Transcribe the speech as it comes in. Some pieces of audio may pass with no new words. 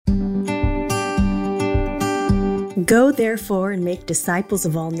Go therefore and make disciples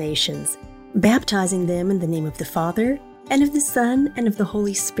of all nations, baptizing them in the name of the Father, and of the Son, and of the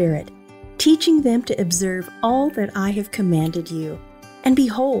Holy Spirit, teaching them to observe all that I have commanded you. And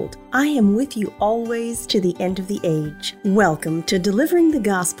behold, I am with you always to the end of the age. Welcome to Delivering the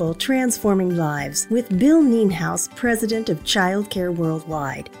Gospel, Transforming Lives with Bill Nienhaus, President of Child Care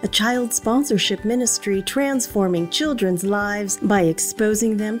Worldwide, a child sponsorship ministry transforming children's lives by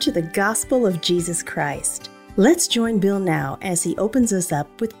exposing them to the gospel of Jesus Christ. Let's join Bill now as he opens us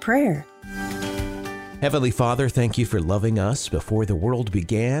up with prayer. Heavenly Father, thank you for loving us before the world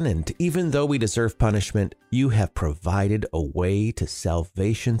began, and even though we deserve punishment, you have provided a way to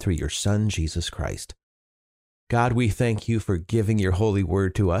salvation through your Son, Jesus Christ. God, we thank you for giving your holy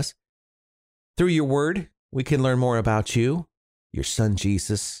word to us. Through your word, we can learn more about you, your Son,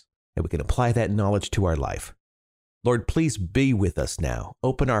 Jesus, and we can apply that knowledge to our life. Lord, please be with us now.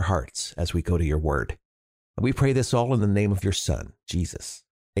 Open our hearts as we go to your word. And we pray this all in the name of your Son, Jesus.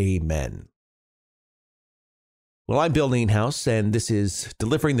 Amen. Well, I'm Bill Nienhaus, and this is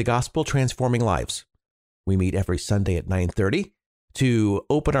Delivering the Gospel, Transforming Lives. We meet every Sunday at 9:30 to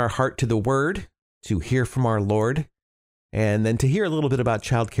open our heart to the Word, to hear from our Lord, and then to hear a little bit about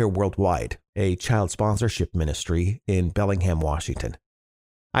Child Care Worldwide, a child sponsorship ministry in Bellingham, Washington.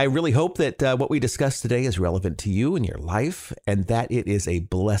 I really hope that what we discuss today is relevant to you in your life, and that it is a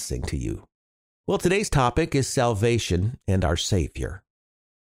blessing to you. Well, today's topic is salvation and our Savior.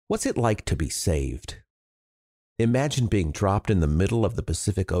 What's it like to be saved? Imagine being dropped in the middle of the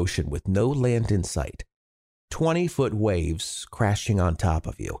Pacific Ocean with no land in sight. 20-foot waves crashing on top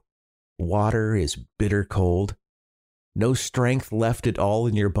of you. Water is bitter cold. No strength left at all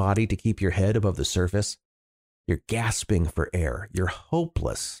in your body to keep your head above the surface. You're gasping for air. You're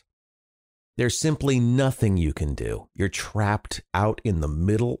hopeless. There's simply nothing you can do. You're trapped out in the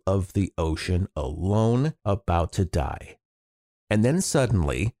middle of the ocean, alone, about to die. And then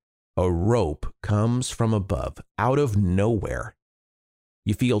suddenly, a rope comes from above, out of nowhere.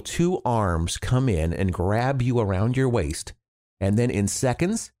 You feel two arms come in and grab you around your waist, and then in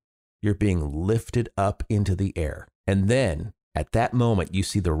seconds, you're being lifted up into the air. And then, at that moment, you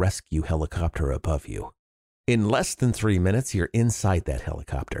see the rescue helicopter above you. In less than 3 minutes, you're inside that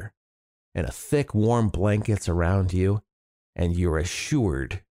helicopter, and a thick, warm blanket's around you, and you're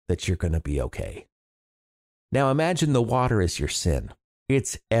assured that you're going to be okay. Now imagine the water is your sin.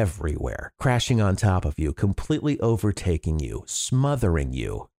 It's everywhere, crashing on top of you, completely overtaking you, smothering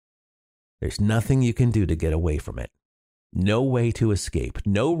you. There's nothing you can do to get away from it. No way to escape,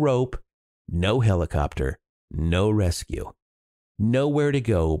 no rope, no helicopter, no rescue. Nowhere to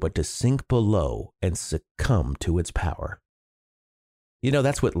go but to sink below and succumb to its power. You know,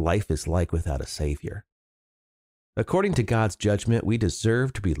 that's what life is like without a Savior. According to God's judgment, we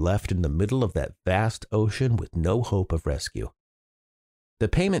deserve to be left in the middle of that vast ocean with no hope of rescue. The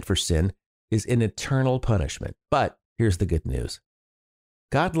payment for sin is an eternal punishment. But here's the good news.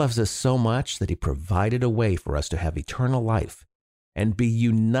 God loves us so much that he provided a way for us to have eternal life and be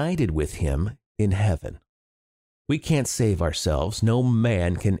united with him in heaven. We can't save ourselves. No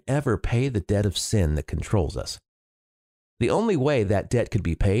man can ever pay the debt of sin that controls us. The only way that debt could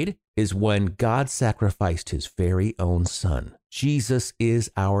be paid is when God sacrificed his very own Son. Jesus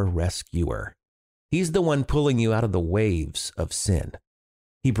is our rescuer. He's the one pulling you out of the waves of sin.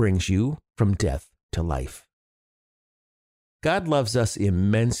 He brings you from death to life. God loves us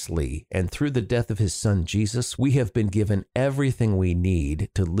immensely, and through the death of his Son Jesus, we have been given everything we need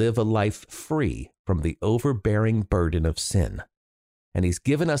to live a life free from the overbearing burden of sin. And he's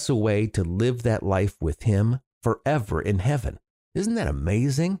given us a way to live that life with him forever in heaven. Isn't that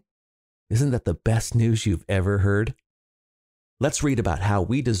amazing? Isn't that the best news you've ever heard? Let's read about how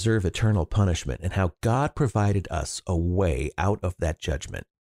we deserve eternal punishment and how God provided us a way out of that judgment.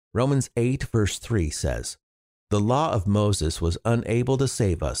 Romans 8 verse 3 says, "The law of Moses was unable to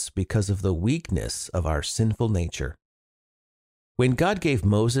save us because of the weakness of our sinful nature." When God gave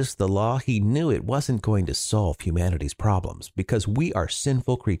Moses the law, he knew it wasn't going to solve humanity's problems because we are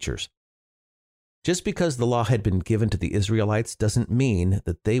sinful creatures. Just because the law had been given to the Israelites doesn't mean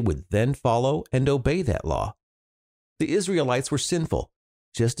that they would then follow and obey that law. The Israelites were sinful,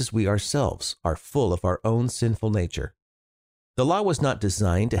 just as we ourselves are full of our own sinful nature. The law was not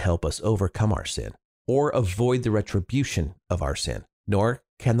designed to help us overcome our sin or avoid the retribution of our sin, nor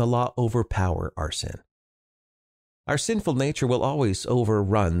can the law overpower our sin. Our sinful nature will always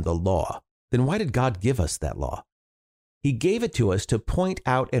overrun the law. Then why did God give us that law? He gave it to us to point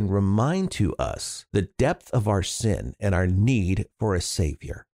out and remind to us the depth of our sin and our need for a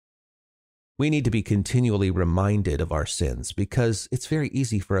Savior. We need to be continually reminded of our sins because it's very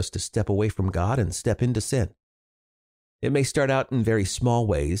easy for us to step away from God and step into sin. It may start out in very small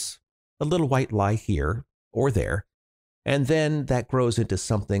ways, a little white lie here or there, and then that grows into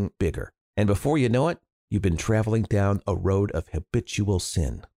something bigger. And before you know it, you've been traveling down a road of habitual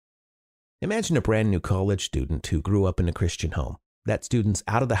sin. Imagine a brand new college student who grew up in a Christian home. That student's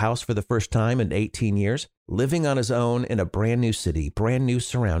out of the house for the first time in 18 years, living on his own in a brand new city, brand new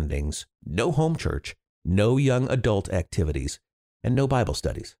surroundings, no home church, no young adult activities, and no Bible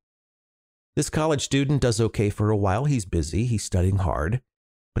studies. This college student does okay for a while. He's busy, he's studying hard,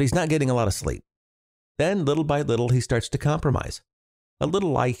 but he's not getting a lot of sleep. Then, little by little, he starts to compromise. A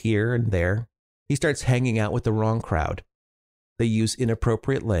little lie here and there. He starts hanging out with the wrong crowd. They use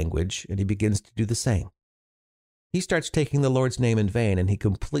inappropriate language, and he begins to do the same. He starts taking the Lord's name in vain, and he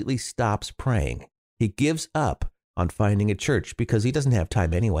completely stops praying. He gives up on finding a church because he doesn't have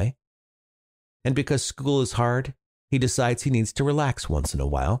time anyway. And because school is hard, he decides he needs to relax once in a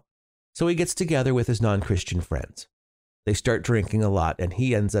while. So he gets together with his non-Christian friends. They start drinking a lot, and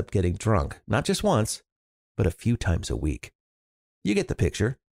he ends up getting drunk, not just once, but a few times a week. You get the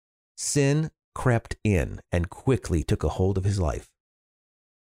picture. Sin crept in and quickly took a hold of his life.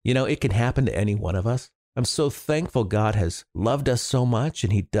 You know, it can happen to any one of us. I'm so thankful God has loved us so much,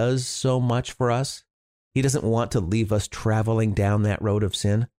 and he does so much for us. He doesn't want to leave us traveling down that road of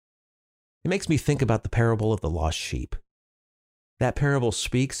sin. It makes me think about the parable of the lost sheep. That parable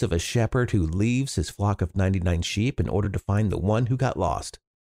speaks of a shepherd who leaves his flock of 99 sheep in order to find the one who got lost.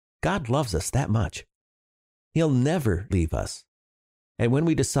 God loves us that much. He'll never leave us. And when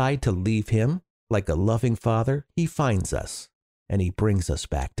we decide to leave him, like a loving father, he finds us and he brings us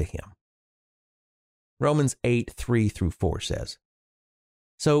back to him. Romans 8:3-4 says,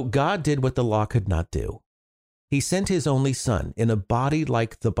 "So God did what the law could not do. He sent his only Son in a body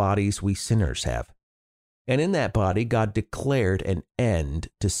like the bodies we sinners have. And in that body, God declared an end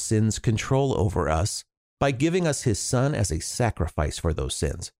to sin's control over us by giving us his Son as a sacrifice for those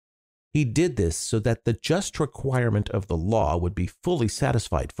sins. He did this so that the just requirement of the law would be fully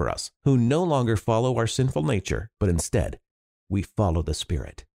satisfied for us, who no longer follow our sinful nature, but instead, we follow the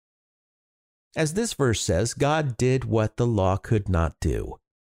Spirit." As this verse says, God did what the law could not do.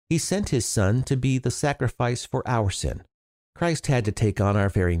 He sent his Son to be the sacrifice for our sin. Christ had to take on our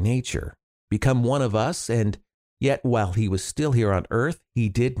very nature, become one of us, and yet while he was still here on earth, he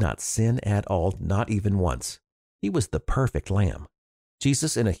did not sin at all, not even once. He was the perfect lamb.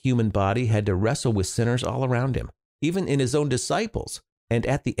 Jesus in a human body had to wrestle with sinners all around him, even in his own disciples. And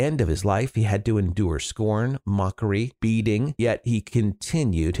at the end of his life, he had to endure scorn, mockery, beating, yet he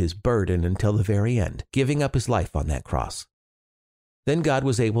continued his burden until the very end, giving up his life on that cross. Then God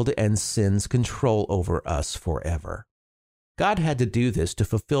was able to end sin's control over us forever. God had to do this to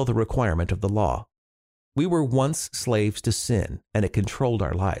fulfill the requirement of the law. We were once slaves to sin, and it controlled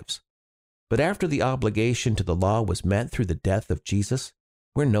our lives. But after the obligation to the law was met through the death of Jesus,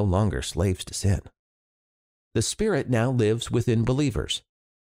 we're no longer slaves to sin. The Spirit now lives within believers.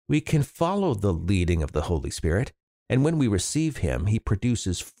 We can follow the leading of the Holy Spirit, and when we receive him, he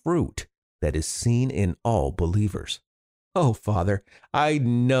produces fruit that is seen in all believers. Oh, Father, I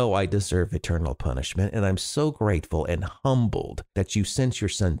know I deserve eternal punishment, and I'm so grateful and humbled that you sent your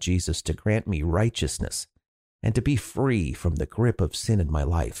Son Jesus to grant me righteousness and to be free from the grip of sin in my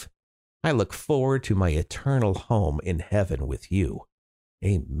life. I look forward to my eternal home in heaven with you.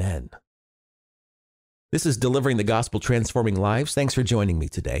 Amen. This is Delivering the Gospel, Transforming Lives. Thanks for joining me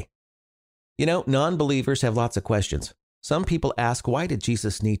today. You know, non-believers have lots of questions. Some people ask, why did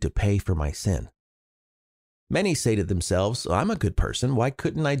Jesus need to pay for my sin? Many say to themselves, I'm a good person. Why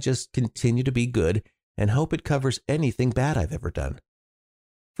couldn't I just continue to be good and hope it covers anything bad I've ever done?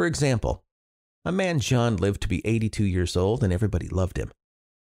 For example, a man John lived to be 82 years old and everybody loved him.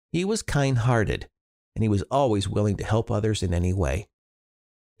 He was kind-hearted and he was always willing to help others in any way.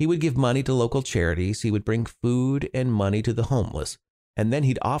 He would give money to local charities, he would bring food and money to the homeless, and then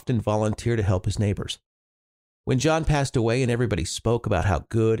he'd often volunteer to help his neighbors. When John passed away and everybody spoke about how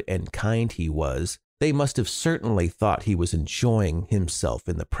good and kind he was, they must have certainly thought he was enjoying himself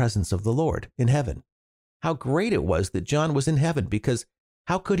in the presence of the Lord in heaven. How great it was that John was in heaven, because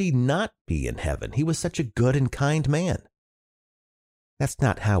how could he not be in heaven? He was such a good and kind man. That's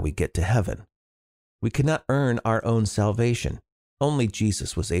not how we get to heaven. We cannot earn our own salvation. Only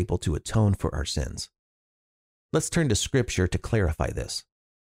Jesus was able to atone for our sins. Let's turn to Scripture to clarify this.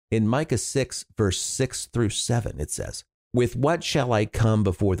 In Micah 6, verse 6-7, it says, "With what shall I come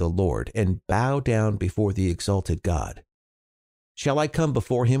before the Lord and bow down before the exalted God? Shall I come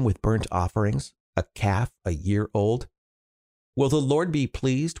before him with burnt offerings, a calf a year old? Will the Lord be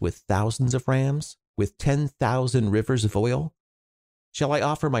pleased with thousands of rams, with 10,000 rivers of oil? Shall I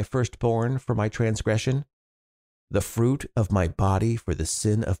offer my firstborn for my transgression? the fruit of my body for the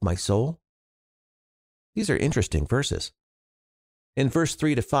sin of my soul? These are interesting verses. In verse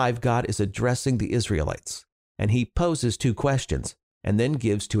 3 to 5, God is addressing the Israelites, and he poses two questions and then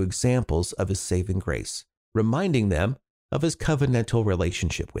gives two examples of his saving grace, reminding them of his covenantal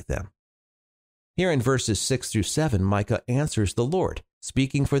relationship with them. Here in verses 6 through 7, Micah answers the Lord,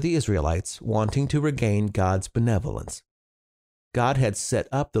 speaking for the Israelites wanting to regain God's benevolence. God had set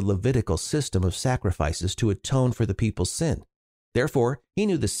up the Levitical system of sacrifices to atone for the people's sin. Therefore, he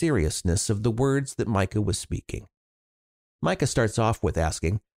knew the seriousness of the words that Micah was speaking. Micah starts off with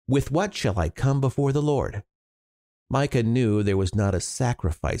asking, "With what shall I come before the Lord?" Micah knew there was not a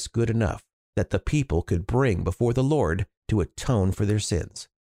sacrifice good enough that the people could bring before the Lord to atone for their sins.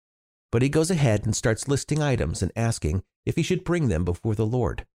 But he goes ahead and starts listing items and asking if he should bring them before the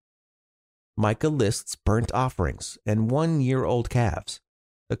Lord. Micah lists burnt offerings and 1-year-old calves.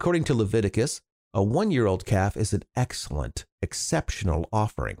 According to Leviticus, a 1-year-old calf is an excellent, exceptional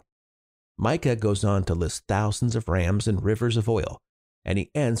offering. Micah goes on to list thousands of rams and rivers of oil, and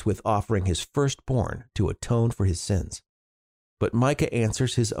he ends with offering his firstborn to atone for his sins. But Micah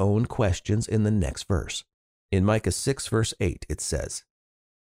answers his own questions in the next verse. In Micah 6, verse 8, it says,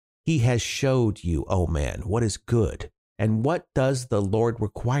 "He has showed you, O man, what is good, and what does the Lord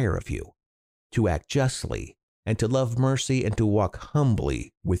require of you? To act justly, and to love mercy, and to walk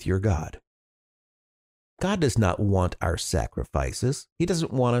humbly with your God." God does not want our sacrifices. He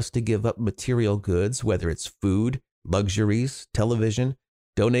doesn't want us to give up material goods, whether it's food, luxuries, television,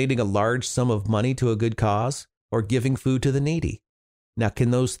 donating a large sum of money to a good cause, or giving food to the needy. Now,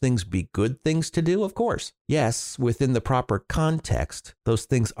 can those things be good things to do? Of course. Yes, within the proper context, those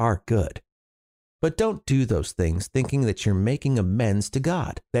things are good. But don't do those things thinking that you're making amends to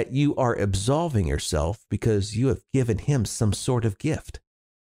God, that you are absolving yourself because you have given him some sort of gift.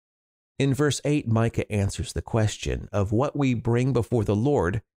 In verse 8, Micah answers the question of what we bring before the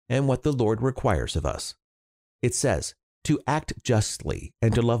Lord and what the Lord requires of us. It says, "To act justly,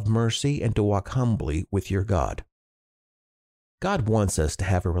 and to love mercy, and to walk humbly with your God." God wants us to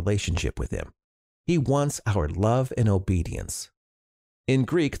have a relationship with him. He wants our love and obedience. In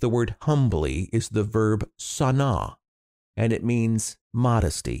Greek, the word humbly is the verb sana, and it means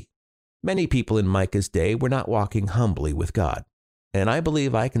modesty. Many people in Micah's day were not walking humbly with God, and I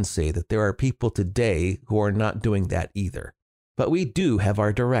believe I can say that there are people today who are not doing that either. But we do have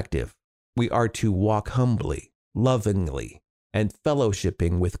our directive. We are to walk humbly, lovingly, and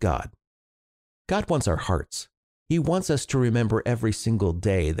fellowshipping with God. God wants our hearts. He wants us to remember every single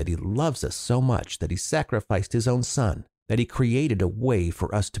day that he loves us so much that he sacrificed his own son, that he created a way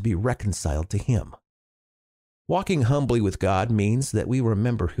for us to be reconciled to him. Walking humbly with God means that we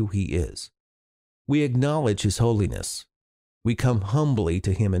remember who he is. We acknowledge his holiness. We come humbly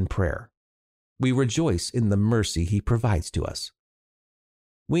to him in prayer. We rejoice in the mercy he provides to us.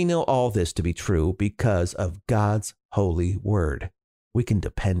 We know all this to be true because of God's holy word. We can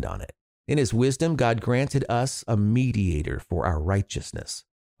depend on it. In his wisdom, God granted us a mediator for our righteousness,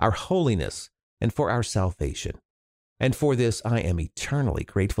 our holiness, and for our salvation. And for this, I am eternally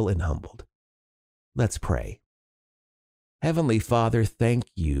grateful and humbled. Let's pray. Heavenly Father, thank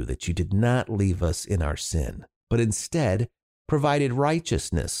you that you did not leave us in our sin, but instead provided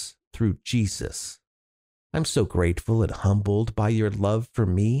righteousness through Jesus. I'm so grateful and humbled by your love for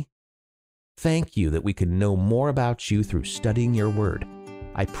me. Thank you that we can know more about you through studying your word.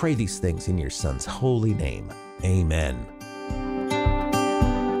 I pray these things in your Son's holy name. Amen.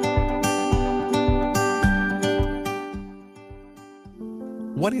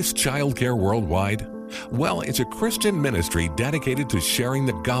 What is Child Care Worldwide? Well, it's a Christian ministry dedicated to sharing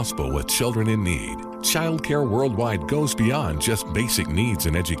the gospel with children in need. Child Care Worldwide goes beyond just basic needs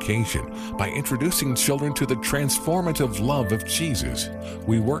and education by introducing children to the transformative love of Jesus.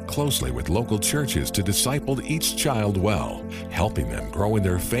 We work closely with local churches to disciple each child well, helping them grow in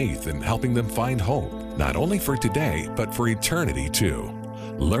their faith and helping them find hope, not only for today, but for eternity too.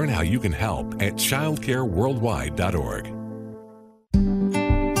 Learn how you can help at childcareworldwide.org.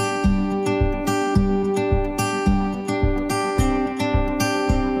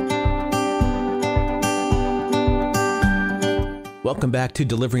 Welcome back to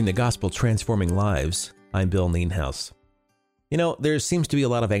Delivering the Gospel, Transforming Lives. I'm Bill Nienhaus. You know, there seems to be a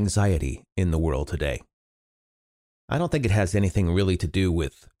lot of anxiety in the world today. I don't think it has anything really to do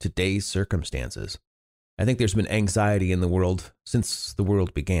with today's circumstances. I think there's been anxiety in the world since the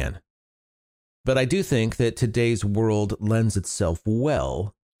world began. But I do think that today's world lends itself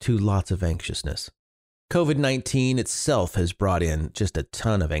well to lots of anxiousness. COVID-19 itself has brought in just a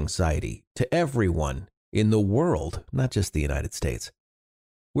ton of anxiety to everyone in the world, not just the United States.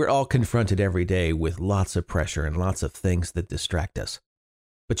 We're all confronted every day with lots of pressure and lots of things that distract us.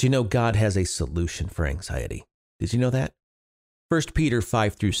 But you know, God has a solution for anxiety. Did you know that? 1 Peter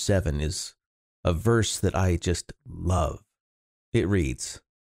 5-7 is a verse that I just love. It reads,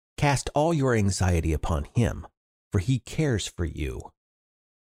 "Cast all your anxiety upon him, for he cares for you."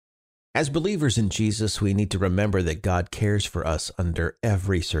 As believers in Jesus, we need to remember that God cares for us under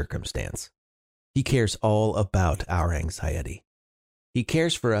every circumstance. He cares all about our anxiety. He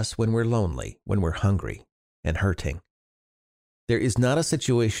cares for us when we're lonely, when we're hungry and hurting. There is not a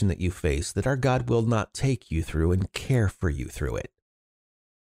situation that you face that our God will not take you through and care for you through it.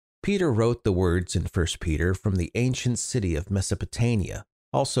 Peter wrote the words in 1 Peter from the ancient city of Mesopotamia,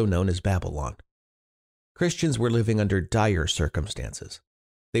 also known as Babylon. Christians were living under dire circumstances.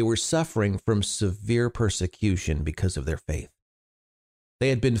 They were suffering from severe persecution because of their faith. They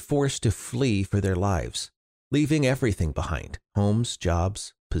had been forced to flee for their lives, leaving everything behind: homes,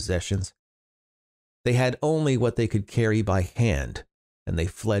 jobs, possessions. They had only what they could carry by hand, and they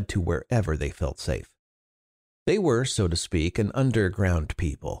fled to wherever they felt safe. They were, so to speak, an underground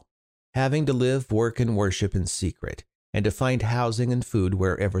people, having to live, work, and worship in secret, and to find housing and food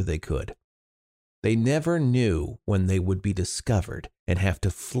wherever they could. They never knew when they would be discovered and have to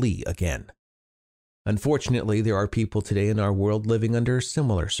flee again. Unfortunately, there are people today in our world living under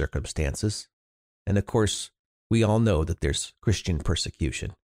similar circumstances, and of course, we all know that there's Christian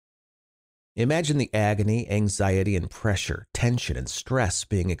persecution. Imagine the agony, anxiety, and pressure, tension, and stress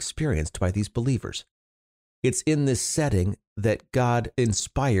being experienced by these believers. It's in this setting that God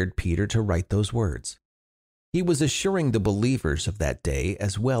inspired Peter to write those words. He was assuring the believers of that day,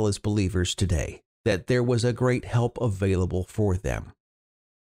 as well as believers today, that there was a great help available for them.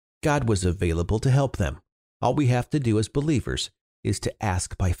 God was available to help them. All we have to do as believers is to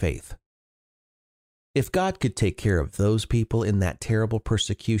ask by faith. If God could take care of those people in that terrible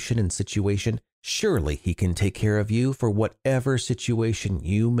persecution and situation, surely He can take care of you for whatever situation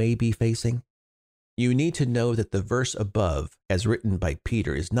you may be facing. You need to know that the verse above, as written by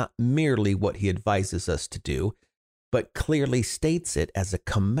Peter, is not merely what he advises us to do, but clearly states it as a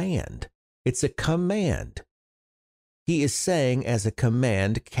command. It's a command. He is saying as a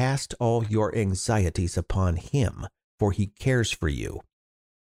command, cast all your anxieties upon him, for he cares for you.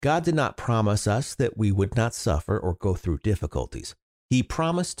 God did not promise us that we would not suffer or go through difficulties. He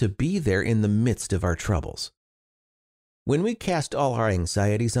promised to be there in the midst of our troubles. When we cast all our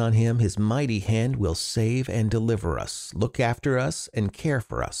anxieties on him, his mighty hand will save and deliver us, look after us, and care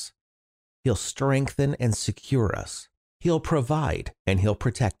for us. He'll strengthen and secure us. He'll provide and he'll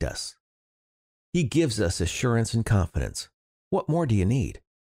protect us. He gives us assurance and confidence. What more do you need?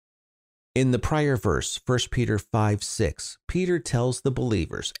 In the prior verse, 1 Peter 5:6, Peter tells the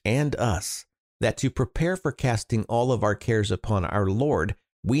believers and us that to prepare for casting all of our cares upon our Lord,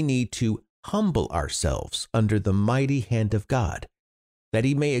 we need to humble ourselves under the mighty hand of God, that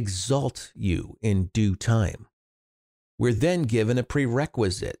he may exalt you in due time. We're then given a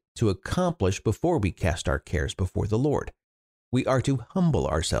prerequisite to accomplish before we cast our cares before the Lord. We are to humble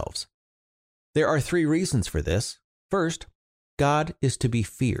ourselves. There are 3 reasons for this. First, God is to be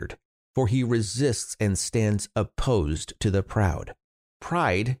feared, for he resists and stands opposed to the proud.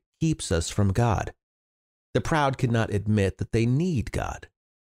 Pride keeps us from God. The proud cannot admit that they need God.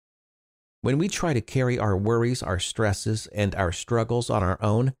 When we try to carry our worries, our stresses, and our struggles on our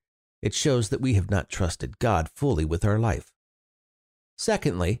own, it shows that we have not trusted God fully with our life.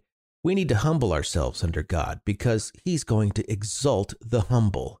 Secondly, we need to humble ourselves under God because he's going to exalt the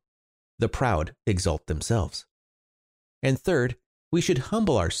humble. The proud exalt themselves. And third, we should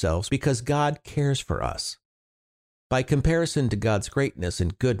humble ourselves because God cares for us. By comparison to God's greatness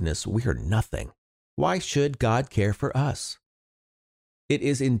and goodness, we are nothing. Why should God care for us? It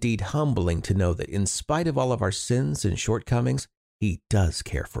is indeed humbling to know that in spite of all of our sins and shortcomings, he does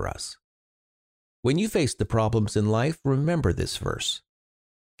care for us. When you face the problems in life, remember this verse.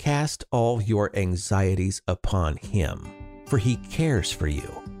 Cast all your anxieties upon him, for he cares for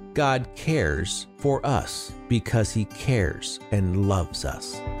you. God cares for us because he cares and loves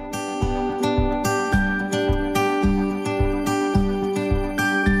us.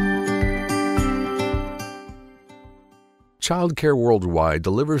 Child Care Worldwide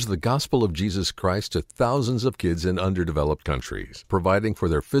delivers the gospel of Jesus Christ to thousands of kids in underdeveloped countries, providing for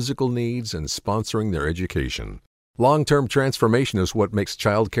their physical needs and sponsoring their education. Long-term transformation is what makes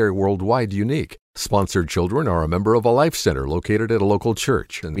Child Care Worldwide unique. Sponsored children are a member of a life center located at a local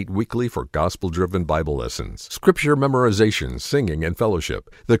church and meet weekly for gospel-driven Bible lessons, scripture memorization, singing, and fellowship.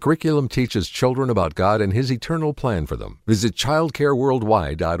 The curriculum teaches children about God and his eternal plan for them. Visit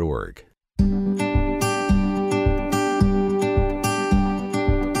childcareworldwide.org.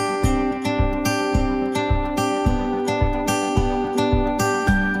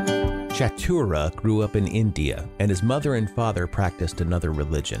 Chatura grew up in India, and his mother and father practiced another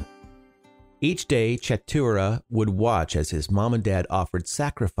religion. Each day, Chatura would watch as his mom and dad offered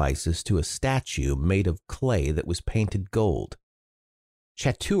sacrifices to a statue made of clay that was painted gold.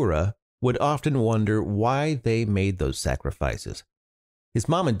 Chatura would often wonder why they made those sacrifices. His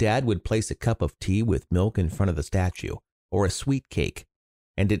mom and dad would place a cup of tea with milk in front of the statue, or a sweet cake,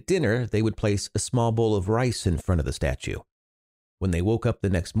 and at dinner they would place a small bowl of rice in front of the statue. When they woke up the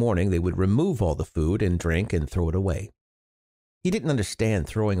next morning, they would remove all the food and drink and throw it away. He didn't understand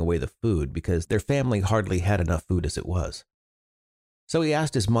throwing away the food because their family hardly had enough food as it was. So he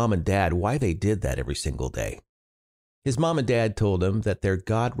asked his mom and dad why they did that every single day. His mom and dad told him that their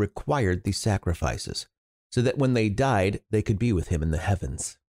God required these sacrifices, so that when they died, they could be with him in the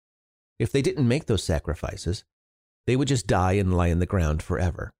heavens. If they didn't make those sacrifices, they would just die and lie in the ground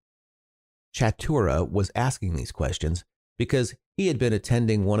forever. Chatura was asking these questions because he had been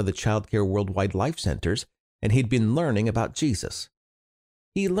attending one of the Child Care Worldwide Life Centers, and he'd been learning about Jesus.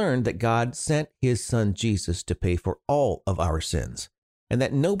 He learned that God sent his son Jesus to pay for all of our sins, and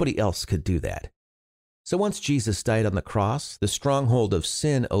that nobody else could do that. So once Jesus died on the cross, the stronghold of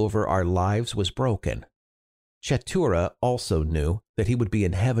sin over our lives was broken. Chatura also knew that he would be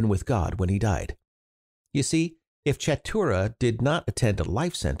in heaven with God when he died. You see, if Chatura did not attend a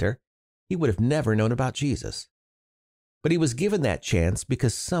life center, he would have never known about Jesus. But he was given that chance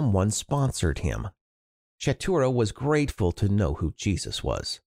because someone sponsored him. Chatura was grateful to know who Jesus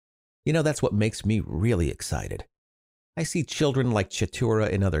was. You know, that's what makes me really excited. I see children like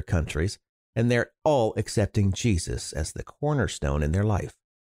Chatura in other countries, and they're all accepting Jesus as the cornerstone in their life.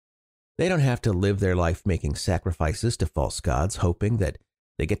 They don't have to live their life making sacrifices to false gods, hoping that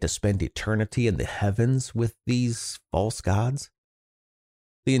they get to spend eternity in the heavens with these false gods.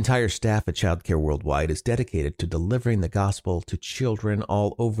 The entire staff at Child Care Worldwide is dedicated to delivering the gospel to children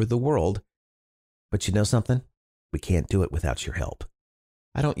all over the world. But you know something? We can't do it without your help.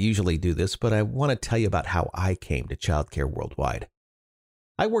 I don't usually do this, but I want to tell you about how I came to Child Care Worldwide.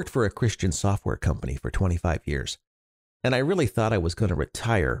 I worked for a Christian software company for 25 years, and I really thought I was going to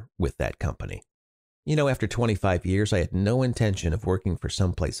retire with that company. You know, after 25 years, I had no intention of working for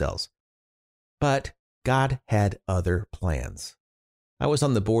someplace else. But God had other plans. I was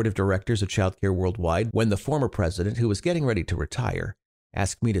on the board of directors of Child Care Worldwide when the former president, who was getting ready to retire,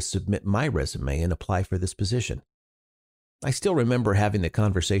 asked me to submit my resume and apply for this position. I still remember having the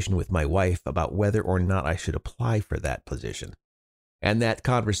conversation with my wife about whether or not I should apply for that position. And that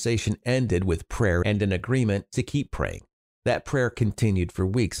conversation ended with prayer and an agreement to keep praying. That prayer continued for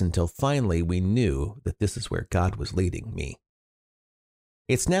weeks until finally we knew that this is where God was leading me.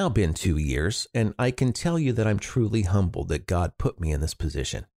 It's now been 2 years, and I can tell you that I'm truly humbled that God put me in this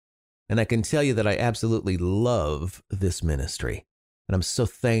position. And I can tell you that I absolutely love this ministry. And I'm so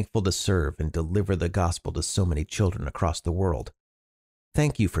thankful to serve and deliver the gospel to so many children across the world.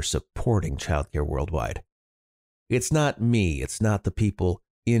 Thank you for supporting Child Care Worldwide. It's not me, it's not the people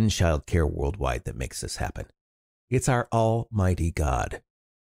in Child Care Worldwide that makes this happen. It's our Almighty God.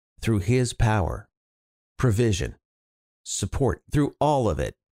 Through His power, provision, support, through all of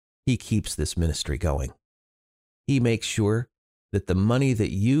it, He keeps this ministry going. He makes sure that the money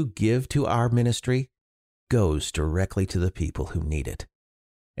that you give to our ministry goes directly to the people who need it.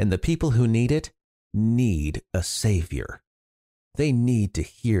 And the people who need it need a Savior. They need to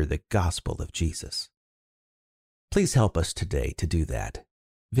hear the gospel of Jesus. Please help us today to do that.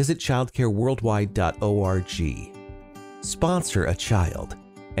 Visit childcareworldwide.org. Sponsor a child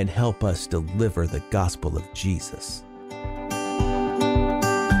and help us deliver the gospel of Jesus.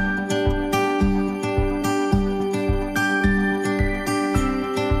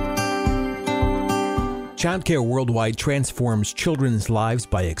 Child Care Worldwide transforms children's lives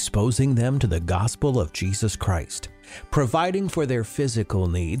by exposing them to the gospel of Jesus Christ, providing for their physical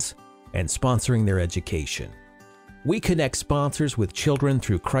needs, and sponsoring their education. We connect sponsors with children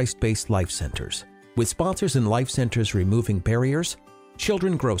through Christ-based life centers. With sponsors and life centers removing barriers,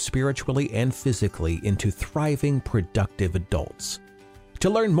 children grow spiritually and physically into thriving, productive adults.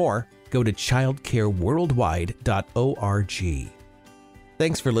 To learn more, go to childcareworldwide.org.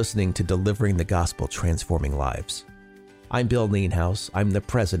 Thanks for listening to Delivering the Gospel Transforming Lives. I'm Bill Nienhaus. I'm the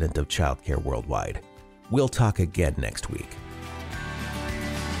president of Child Care Worldwide. We'll talk again next week.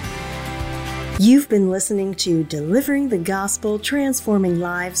 You've been listening to Delivering the Gospel Transforming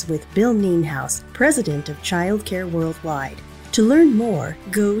Lives with Bill Nienhaus, president of Child Care Worldwide. To learn more,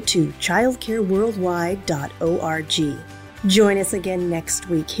 go to childcareworldwide.org. Join us again next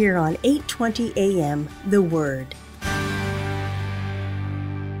week here on 8:20 a.m. The Word.